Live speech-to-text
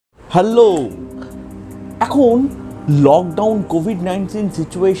Hello. এখন lockdown COVID-19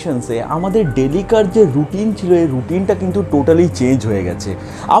 সিচুয়েশনসে আমাদের ডেলিকার যে রুটিন ছিল এই রুটিনটা কিন্তু টোটালি চেঞ্জ হয়ে গেছে।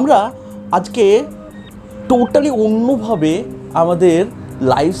 আমরা আজকে টোটালি অন্যভাবে আমাদের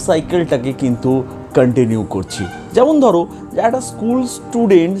লাইফ সাইকেলটাকে কিন্তু কন্টিনিউ করছি। যেমন ধরো যে একটা স্কুল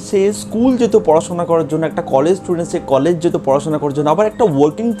স্টুডেন্ট সে স্কুল যেত পড়াশোনা করার জন্য, একটা কলেজ স্টুডেন্ট সে কলেজ যেত পড়াশোনা করার জন্য, আবার একটা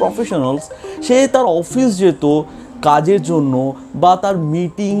ওয়ার্কিং প্রফেশনালস সে তার অফিস যেত কাজের জন্য, বা তার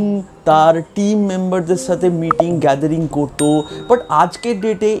মিটিং, তার টিম মেম্বারদের সাথে মিটিং গ্যাদারিং করতো। বাট আজকের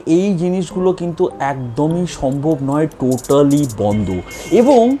ডেটে এই জিনিসগুলো কিন্তু একদমই সম্ভব নয়, টোটালি বন্ধ।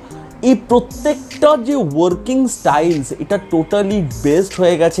 এবং এই প্রত্যেকটা যে ওয়ার্কিং স্টাইলস এটা টোটালি বেসড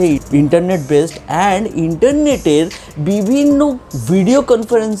হয়ে গেছে ইন্টারনেট বেসড, অ্যান্ড ইন্টারনেটের বিভিন্ন ভিডিও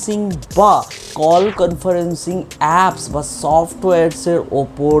কনফারেন্সিং বা কল কনফারেন্সিং অ্যাপস বা সফটওয়্যারসের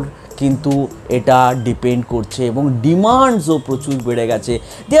ওপর কিন্তু এটা ডিপেন্ড করছে এবং ডিমান্ডসও প্রচুর বেড়ে গেছে।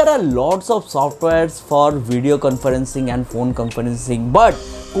 দেয়ার are lots of সফটওয়্যারস for video conferencing and phone conferencing, but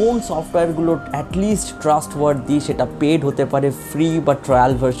কোন সফটওয়্যারগুলো অ্যাটলিস্ট ট্রাস্টওয়ার্দি, সেটা পেড হতে পারে, ফ্রি বা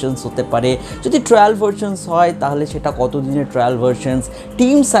ট্রায়াল ভার্সনস হতে পারে। যদি ট্রায়াল ভার্সনস হয় তাহলে সেটা কত দিনের ট্রায়াল ভার্সনস,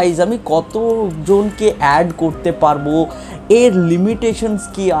 টিম সাইজ আমি কতজনকে অ্যাড করতে পারবো, এর লিমিটেশনস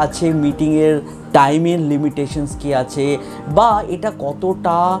কি আছে, মিটিংয়ের টাইমের লিমিটেশনস কি আছে, বা এটা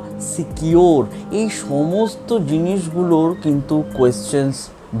কতটা সিকিওর, এই সমস্ত জিনিসগুলোর কিন্তু কোয়েশ্চেন্স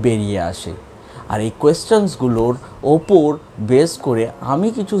বেরিয়ে আসে। আর এই কোয়েশ্চেন্সগুলোর ওপর বেস করে আমি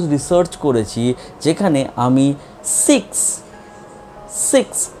কিছু রিসার্চ করেছি, যেখানে আমি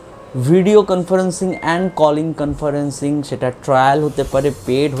six video conferencing and calling conferencing, সেটা ট্রায়াল হতে পারে,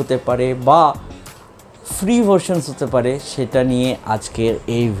 পেড হতে পারে বা ফ্রি ভার্সনস হতে পারে, সেটা নিয়ে আজকের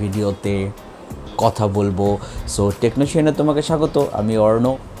এই ভিডিওতে কথা বলবো। সো টেকনোশিয়ানে তোমাকে স্বাগত, আমি অর্ণ,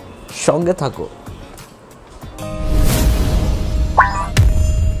 সঙ্গে থাকো।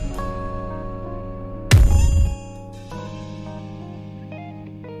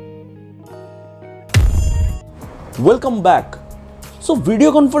 Welcome back. So video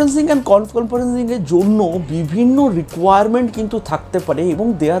conferencing and কনফারেন্সিংয়ের জন্য বিভিন্ন রিকোয়ারমেন্ট কিন্তু থাকতে পারে, এবং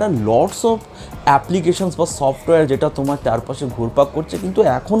দেয়ার আর লটস অফ অ্যাপ্লিকেশনস বা সফটওয়্যার যেটা তোমার চারপাশে ঘুরপাক করছে, কিন্তু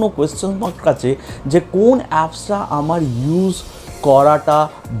এখনও কোয়েশ্চেন মার্ক আছে যে কোন অ্যাপসটা আমার ইউজ করাটা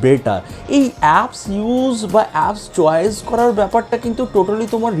বেটার। এই অ্যাপস ইউজ বা অ্যাপস চয়েস করার ব্যাপারটা কিন্তু টোটালি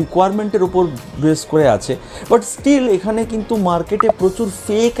তোমার রিকোয়ারমেন্টের উপর বেস করে আছে, বাট স্টিল এখানে কিন্তু মার্কেটে প্রচুর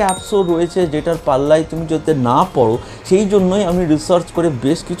ফেক অ্যাপসও রয়েছে, যেটার পাল্লায় তুমি যাতে না পড়ো সেই জন্যই আমি রিসার্চ করে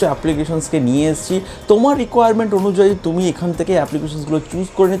বেশ কিছু অ্যাপ্লিকেশনসকে নিয়ে এসেছি। তোমার রিকোয়ারমেন্ট অনুযায়ী তুমি এখান থেকে অ্যাপ্লিকেশনসগুলো চুজ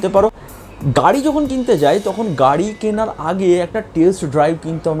করে নিতে পারো। গাড়ি যখন কিনতে যাই তখন গাড়ি কেনার আগে একটা টেস্ট ড্রাইভ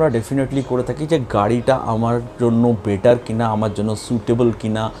কিন্তু আমরা ডেফিনেটলি করে থাকি, যে গাড়িটা আমার জন্য বেটার কিনা, আমার জন্য সুটেবল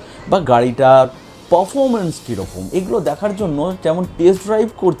কিনা, বা গাড়িটার পারফরমেন্স কীরকম, এগুলো দেখার জন্য যেমন টেস্ট ড্রাইভ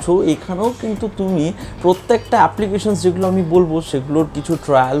করছো, এখানেও কিন্তু তুমি প্রত্যেকটা অ্যাপ্লিকেশনস যেগুলো আমি বলবো সেগুলোর কিছু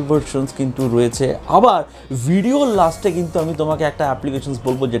ট্রায়াল ভার্সনস কিন্তু রয়েছে। আবার ভিডিওর লাস্টে কিন্তু আমি তোমাকে একটা অ্যাপ্লিকেশনস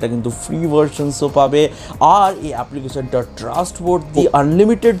বলবো যেটা কিন্তু ফ্রি ভার্সনসও পাবে, আর এই অ্যাপ্লিকেশনটা ট্রাস্টওয়ার্দি,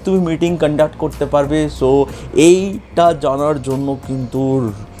 আনলিমিটেড তুমি মিটিং কন্ডাক্ট করতে পারবে। সো এইটা জানার জন্য কিন্তু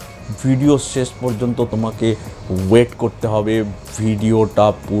ভিডিও শেষ পর্যন্ত তোমাকে ওয়েট করতে হবে, ভিডিওটা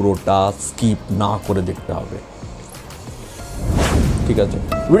পুরোটা স্কিপ না করে দেখতে হবে, ঠিক আছে?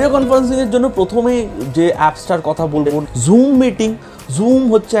 ভিডিও কনফারেন্সিংয়ের জন্য প্রথমে যে অ্যাপসটার কথা বলবো, জুম মিটিং। জুম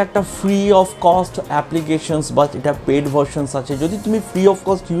হচ্ছে একটা ফ্রি অফ কস্ট অ্যাপ্লিকেশনস, বা এটা পেড ভার্সনস আছে। যদি তুমি ফ্রি অফ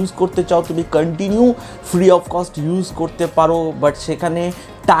কস্ট ইউজ করতে চাও তুমি continue free of cost use করতে পারো, বাট সেখানে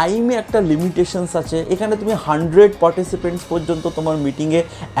টাইমে একটা লিমিটেশনস আছে। এখানে তুমি 100 পার্টিসিপেন্টস পর্যন্ত তোমার মিটিংয়ে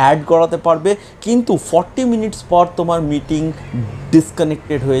অ্যাড করাতে পারবে, কিন্তু 40 মিনিটস পর তোমার মিটিং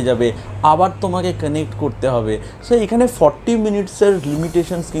ডিসকানেক্টেড হয়ে যাবে, আবার তোমাকে কানেক্ট করতে হবে। সো এখানে 40 মিনিটসের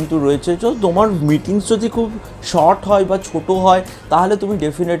লিমিটেশনস কিন্তু রয়েছে। তো তোমার মিটিংস যদি খুব শর্ট হয় বা ছোট হয় তাহলে তুমি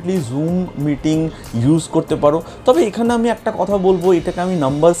ডেফিনেটলি জুম মিটিং ইউজ করতে পারো। তবে এখানে আমি একটা কথা বলবো, এটাকে আমি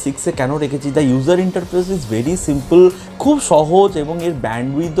নাম্বার 6-এ কেন রেখেছি, the user interface is very simple, খুব সহজ, এবং এর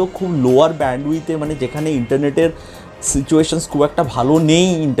ব্যান্ডউইথও খুব লোয়ার ব্যান্ডউইথে, মানে যেখানে ইন্টারনেটের সিচুয়েশনস খুব একটা ভালো নেই,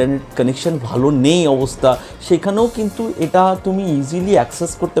 ইন্টারনেট কানেকশন ভালো নেই অবস্থা, সেখানেও কিন্তু এটা তুমি ইজিলি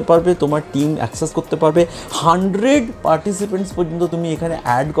অ্যাক্সেস করতে পারবে, তোমার টিম অ্যাক্সেস করতে পারবে, 100 পার্টিসিপেন্টস পর্যন্ত তুমি এখানে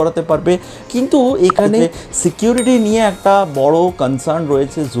অ্যাড করাতে পারবে। কিন্তু এখানে সিকিউরিটি নিয়ে একটা বড় কনসার্ন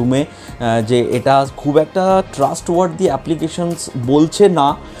রয়েছে জুমে, যে এটা খুব একটা ট্রাস্টওয়ার্দি অ্যাপ্লিকেশনস বলছে না,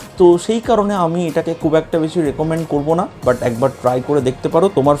 তো সেই কারণে আমি এটাকে খুব একটা বেশি রেকমেন্ড করবো না, বাট একবার ট্রাই করে দেখতে পারো।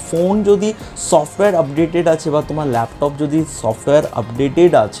 তোমার ফোন যদি সফটওয়্যার আপডেটেড আছে বা তোমার ল্যাপটপ যদি সফটওয়্যার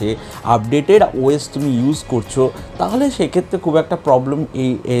আপডেটেড আছে, আপডেটেড ওএস তুমি ইউজ করছো, তাহলে সেক্ষেত্রে খুব একটা প্রবলেম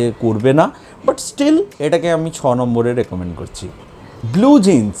করবে না, বাট স্টিল এটাকে আমি 6 নম্বরে রেকমেন্ড করছি। ব্লু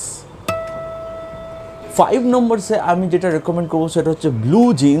জিন্স 5 নম্বরসে আমি যেটা রেকমেন্ড করবো সেটা হচ্ছে ব্লু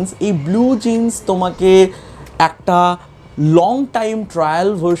জিন্স। এই ব্লু জিন্স তোমাকে একটা লং টাইম ট্রায়াল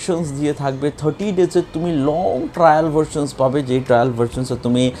ভার্সনস দিয়ে থাকবে। 30 ডেজের তুমি লং ট্রায়াল ভার্সনস পাবে, যেই ট্রায়াল ভার্সনসে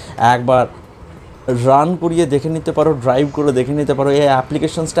তুমি একবার রান করিয়ে দেখে নিতে পারো, ড্রাইভ করে দেখে নিতে পারো, এই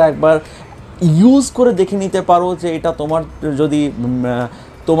অ্যাপ্লিকেশনসটা একবার ইউজ করে দেখে নিতে পারো যে এটা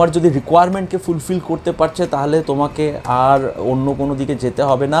তোমার যদি রিকোয়ারমেন্টকে ফুলফিল করতে পারছে তাহলে তোমাকে আর অন্য কোনো দিকে যেতে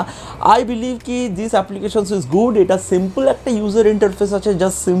হবে না। আই বিলিভ কি দিস অ্যাপ্লিকেশনস ইজ গুড। এটা সিম্পল একটা ইউজার ইন্টারফেস আছে,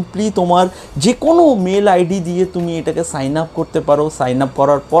 জাস্ট সিম্পলি তোমার যে কোনো মেল আইডি দিয়ে তুমি এটাকে সাইন আপ করতে পারো। সাইন আপ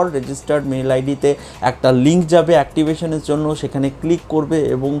করার পর রেজিস্টার্ড মেল আইডিতে একটা লিঙ্ক যাবে অ্যাক্টিভেশনের জন্য, সেখানে ক্লিক করবে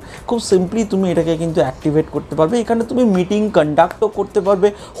এবং খুব সিম্পলি তুমি এটাকে কিন্তু অ্যাক্টিভেট করতে পারবে। এখানে তুমি মিটিং কন্ডাক্টও করতে পারবে,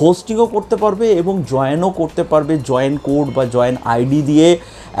 হোস্টিংও করতে পারবে এবং জয়েনও করতে পারবে, জয়েন কোড বা জয়েন আইডি দিয়ে।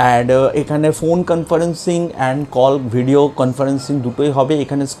 অ্যান্ড এখানে phone conferencing and call video conferencing দুটোই হবে।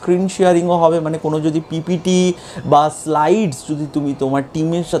 এখানে স্ক্রিন শেয়ারিংও হবে, মানে কোনো যদি পিপিটি বা স্লাইডস যদি তুমি তোমার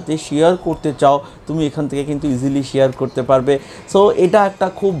টিমের সাথে শেয়ার করতে চাও তুমি এখান থেকে কিন্তু ইজিলি শেয়ার করতে পারবে। সো এটা একটা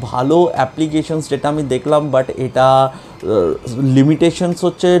খুব ভালো অ্যাপ্লিকেশনস যেটা আমি দেখলাম, বাট এটা লিমিটেশনস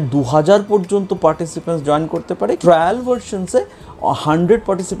হচ্ছে 2000 পর্যন্ত পার্টিসিপেন্টস জয়েন করতে পারে। ট্রায়াল ভার্সনসে 100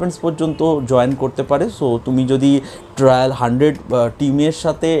 পার্টিসিপেন্টস পর্যন্ত জয়েন করতে পারে। সো তুমি যদি ট্রায়াল 100 টিমের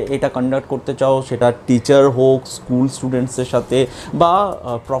সাথে এটা কন্ডাক্ট করতে চাও, সেটা টিচার হোক, স্কুল স্টুডেন্টসের সাথে বা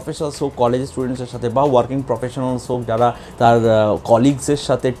প্রফেসরস হোক, কলেজ স্টুডেন্টসের সাথে বা ওয়ার্কিং প্রফেশনালস হোক, যারা তার কলিগসের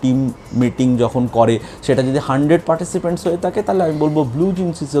সাথে টিম মিটিং যখন করে, সেটা যদি 100 পার্টিসিপেন্টস হয়ে থাকে তাহলে আমি বলবো blue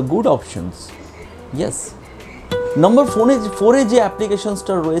jeans is a good options. Yes. নম্বর 4-এ যে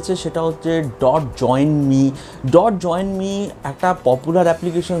অ্যাপ্লিকেশনসটা রয়েছে সেটা হচ্ছে .join.me। .join.me একটা পপুলার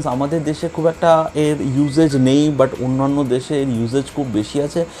অ্যাপ্লিকেশনস, আমাদের দেশে খুব একটা এর ইউজেজ নেই, বাট অন্যান্য দেশে এর ইউজেজ খুব বেশি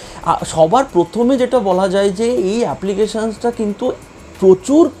আছে। সবার প্রথমে যেটা বলা যায় যে এই অ্যাপ্লিকেশনসটা কিন্তু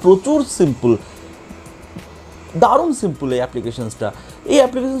প্রচুর সিম্পল, দারুণ সিম্পল। এই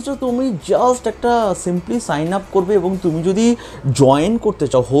অ্যাপ্লিকেশনসটা তুমি জাস্ট একটা সিম্পলি সাইন আপ করবে এবং তুমি যদি জয়েন করতে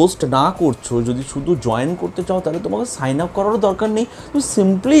চাও, হোস্ট না করছো, যদি শুধু জয়েন করতে চাও তাহলে তোমাকে সাইন আপ করারও দরকার নেই, তুমি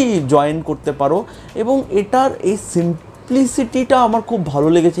সিম্পলি জয়েন করতে পারো। এবং এটার এই সিম্পলিসিটিটা আমার খুব ভালো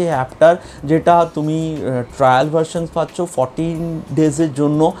লেগেছে এই অ্যাপটার, যেটা তুমি ট্রায়াল ভার্সন পাচ্ছ 14 ডেজের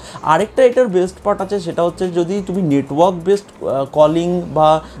জন্য। আরেকটা এটার বেস্ট পার্ট আছে, সেটা হচ্ছে যদি তুমি নেটওয়ার্ক বেসড কলিং বা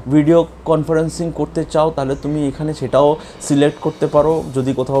ভিডিও কনফারেন্সিং করতে চাও তাহলে তুমি এখানে সেটাও সিলেক্ট করতে পারো,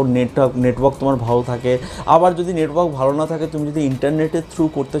 যদি কোথাও নেটওয়ার্ক তোমার ভালো থাকে। আবার যদি নেটওয়ার্ক ভালো না থাকে, তুমি যদি ইন্টারনেটের থ্রু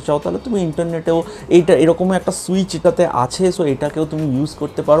করতে চাও তাহলে তুমি ইন্টারনেটেও এরকম একটা সুইচ এটাতে আছে, সো এটাকেও তুমি ইউজ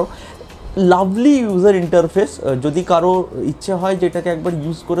করতে পারো। Lovely user interface. যদি কারো ইচ্ছে হয় যে এটাকে একবার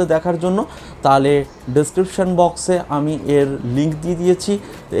ইউজ করে দেখার জন্য, তাহলে ডেসক্রিপশান বক্সে আমি এর লিঙ্ক দিয়ে দিয়েছি,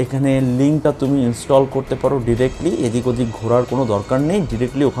 এখানে লিঙ্কটা তুমি ইনস্টল করতে পারো ডিরেক্টলি, এদিক ওদিক ঘোরার কোনো দরকার নেই,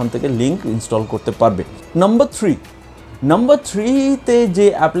 ডিরেক্টলি ওখান থেকে লিঙ্ক ইনস্টল করতে পারবে। নাম্বার 3-তে যে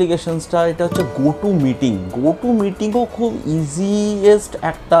অ্যাপ্লিকেশনসটা, এটা হচ্ছে GoToMeeting-ও খুব ইজিয়েস্ট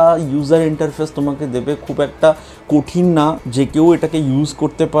একটা ইউজার ইন্টারফেস তোমাকে দেবে, খুব একটা কঠিন না, যে কেউ এটাকে ইউজ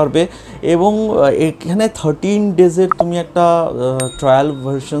করতে পারবে। এবং এখানে 13 ডেজের তুমি একটা ট্রায়াল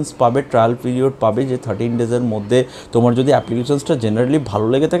ভার্সনস পাবে, ট্রায়াল পিরিয়ড পাবে, যে 13 ডেজের মধ্যে তোমার যদি অ্যাপ্লিকেশনসটা জেনারেলি ভালো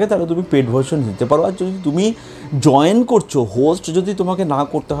লেগে থাকে তাহলে তুমি পেড ভার্সন দিতে পারো। আর যদি তুমি জয়েন করছো, হোস্ট যদি তোমাকে না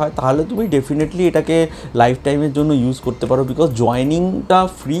করতে হয় তাহলে তুমি ডেফিনেটলি এটাকে লাইফ টাইমের জন্য ইউজ করতে পারো, বিকজ জয়েনিংটা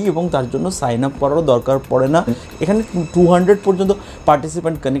ফ্রি এবং তার জন্য সাইন আপ করারও দরকার পড়ে না। এখানে 200 পর্যন্ত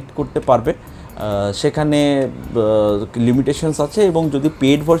পার্টিসিপেন্ট কানেক্ট করতে পারবে, সেখানে লিমিটেশনস আছে। এবং যদি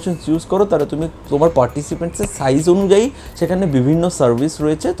পেড ভার্সন ইউজ করো তাহলে তুমি তোমার পার্টিসিপেন্টসের সাইজ অনুযায়ী সেখানে বিভিন্ন সার্ভিস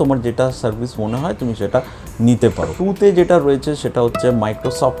রয়েছে, তোমার যেটা সার্ভিস মনে হয় তুমি সেটা নিতে পারো। 2-তে যেটা রয়েছে সেটা হচ্ছে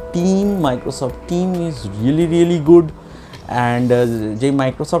Microsoft team is really good. And যেই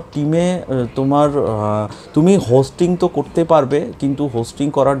মাইক্রোসফট টিমে তুমি হোস্টিং তো করতে পারবে, কিন্তু হোস্টিং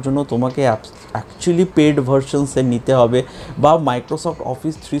করার জন্য তোমাকে অ্যাকচুয়ালি পেড ভার্সনসে নিতে হবে, বা মাইক্রোসফট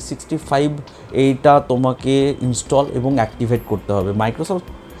অফিস 365 এইটা তোমাকে ইনস্টল এবং অ্যাক্টিভেট করতে হবে। মাইক্রোসফট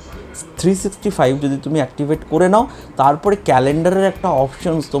 365 যদি তুমি অ্যাক্টিভেট করে নাও, তারপরে ক্যালেন্ডারের একটা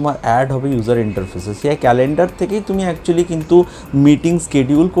অপশনস তোমার অ্যাড হবে ইউজার ইন্টারফেসে, সেই ক্যালেন্ডার থেকেই তুমি অ্যাকচুয়ালি কিন্তু মিটিং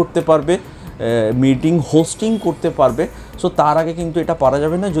স্কেডিউল করতে পারবে, মিটিং হোস্টিং করতে পারবে। সো তার আগে কিন্তু এটা পারা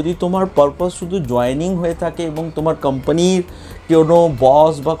যাবে না। যদি তোমার পারপাস শুধু জয়েনিং হয়ে থাকে এবং তোমার কোম্পানির কোনো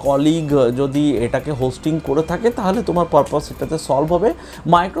বস বা কলিগ যদি এটাকে হোস্টিং করে থাকে তাহলে তোমার পারপাস এটাতে সলভ হবে।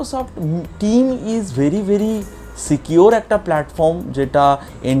 Microsoft team is very secure একটা প্ল্যাটফর্ম, যেটা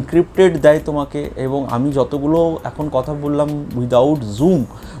এনক্রিপ্টেড দেয় তোমাকে। এবং আমি যতগুলো এখন কথা বললাম উইদাউট জুম,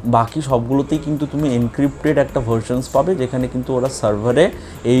 বাকি সবগুলোতেই কিন্তু তুমি এনক্রিপ্টেড একটা ভার্সনস পাবে, যেখানে কিন্তু ওরা সার্ভারে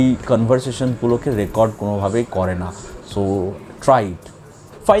এই কনভারসেশনগুলোকে রেকর্ড কোনোভাবেই করে না। So try it.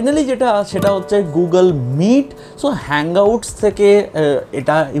 ফাইনালি যেটা সেটা হচ্ছে গুগল মিট। সো হ্যাংআউটস থেকে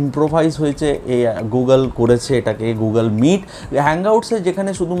এটা ইম্প্রোভাইজ হয়েছে, গুগল করেছে এটাকে গুগল মিট। হ্যাংআউটসে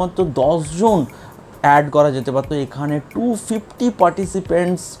যেখানে শুধুমাত্র 10 জন অ্যাড করা যেতে পারতো, এখানে 250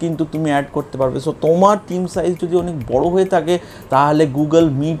 পার্টিসিপেন্টস কিন্তু তুমি অ্যাড করতে পারবে। সো তোমার টিম সাইজ যদি অনেক বড় হয়ে থাকে তাহলে Google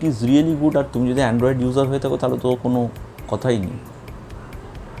meat is really good. আর তুমি যদি অ্যান্ড্রয়েড ইউজার হয়ে থাকো তাহলে তো কোনো কথাই নেই।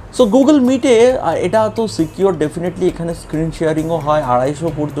 সো গুগল মিটে এটা তো সিকিওর ডেফিনেটলি, এখানে স্ক্রিন শেয়ারিংও হয়, 250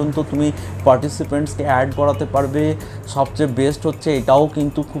 পর্যন্ত তুমি পার্টিসিপেন্টসকে অ্যাড করাতে পারবে। সবচেয়ে বেস্ট হচ্ছে এটাও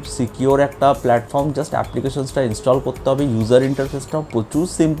কিন্তু খুব সিকিওর একটা প্ল্যাটফর্ম, জাস্ট অ্যাপ্লিকেশনসটা ইনস্টল করতে হবে, ইউজার ইন্টারফেসটাও প্রচুর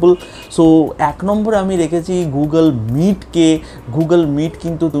সিম্পল। সো 1 নম্বরে আমি রেখেছি গুগল মিটকে। গুগল মিট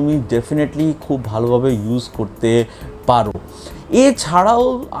কিন্তু তুমি ডেফিনেটলি খুব ভালোভাবে ইউজ করতে পারো। এছাড়াও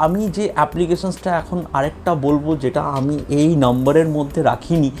আমি যে অ্যাপ্লিকেশনসটা এখন আরেকটা বলবো, যেটা আমি এই নম্বরের মধ্যে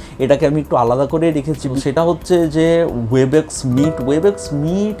রাখিনি, এটাকে আমি একটু আলাদা করে রেখেছি, সেটা হচ্ছে যে ওয়েবেক্স meet. ওয়েবেক্স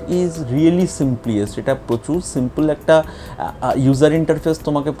meat is really simplest. এটা প্রচুর সিম্পল একটা ইউজার ইন্টারফেস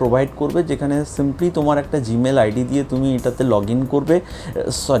তোমাকে প্রোভাইড করবে, যেখানে সিম্পলি তোমার একটা জিমেল আইডি দিয়ে তুমি এটাতে লগ ইন করবে,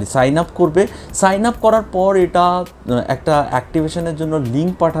 সাইন আপ করবে। সাইন আপ করার পর এটা একটা অ্যাক্টিভেশনের জন্য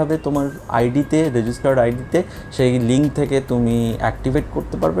লিঙ্ক পাঠাবে তোমার আইডিতে, রেজিস্টার্ড আইডিতে। সেই লিঙ্ক থেকে তুমি অ্যাক্টিভেট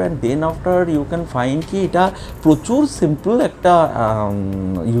করতে পারবে। And then after you can find কি এটা প্রচুর সিম্পল একটা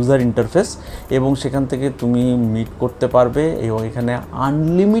ইউজার ইন্টারফেস, এবং সেখান থেকে তুমি মিট করতে পারবে। এবং এখানে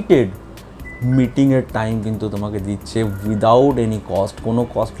আনলিমিটেড মিটিংয়ের টাইম কিন্তু তোমাকে দিচ্ছে উইদাউট এনি কস্ট, কোনো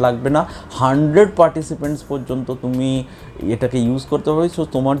কস্ট লাগবে না। 100 পার্টিসিপেন্টস পর্যন্ত তুমি এটাকে ইউজ করতে পারবে। সো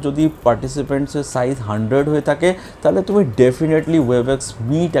তোমার যদি পার্টিসিপেন্টসের সাইজ 100 হয়ে থাকে তাহলে তুমি ডেফিনেটলি ওয়েবেক্স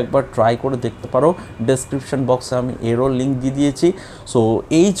মিট একবার ট্রাই করে দেখতে পারো। ডেসক্রিপশন বক্সে আমি এরও লিঙ্ক দিয়ে দিয়েছি। সো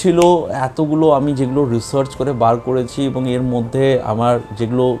এই ছিল এতগুলো আমি যেগুলো রিসার্চ করে বার করেছি, এবং এর মধ্যে আমার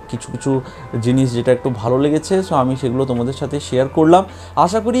যেগুলো কিছু কিছু জিনিস যেটা একটু ভালো লেগেছে, সো আমি সেগুলো তোমাদের সাথে শেয়ার করলাম।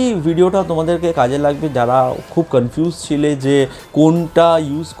 আশা করি ভিডিওটা তোমাদেরকে কাজে লাগবে, যারা খুব কনফিউজ ছিলে যে কোনটা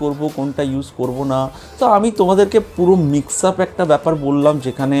ইউজ করব কোনটা ইউজ করব না। তো আমি তোমাদেরকে পুরো মিক্স আপ একটা ব্যাপার বললাম,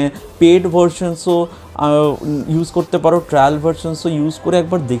 যেখানে পেড ভার্সনসও ইউজ করতে পারো, ট্রায়াল ভার্সনসও ইউজ করে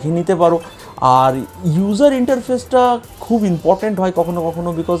একবার দেখে নিতে পারো। আর ইউজার ইন্টারফেসটা খুব ইম্পর্ট্যান্ট হয় কখনো কখনো,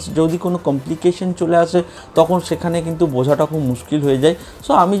 বিকজ যদি কোনো কমপ্লিকেশন চলে আসে তখন সেখানে কিন্তু বোঝাটা খুব মুশকিল হয়ে যায়।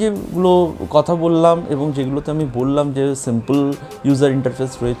 সো আমি যেগুলো কথা বললাম এবং যেগুলোতে আমি বললাম যে সিম্পল ইউজার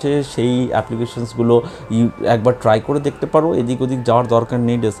ইন্টারফেস রয়েছে, সেই অ্যাপ্লিকেশনসগুলো একবার ট্রাই করে দেখতে পারো। এদিক ওদিক যাওয়ার দরকার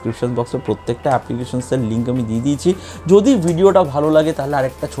নেই, ডেসক্রিপশন বক্সে প্রত্যেকটা অ্যাপ্লিকেশনসের লিঙ্ক আমি দিয়ে দিয়েছি। যদি ভিডিওটা ভালো লাগে তাহলে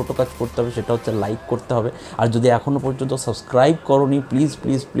আরেকটা ছোটো কাজ করতে হবে, সেটা হচ্ছে লাইক করতে হবে। আর যদি এখনও পর্যন্ত সাবস্ক্রাইব করোনি, প্লিজ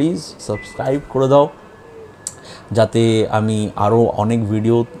প্লিজ প্লিজ সাবস্ক্রাইব করে দাও, যাতে আমি আরও অনেক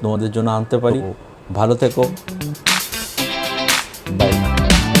ভিডিও তোমাদের জন্য আনতে পারি। ভালো থেকো।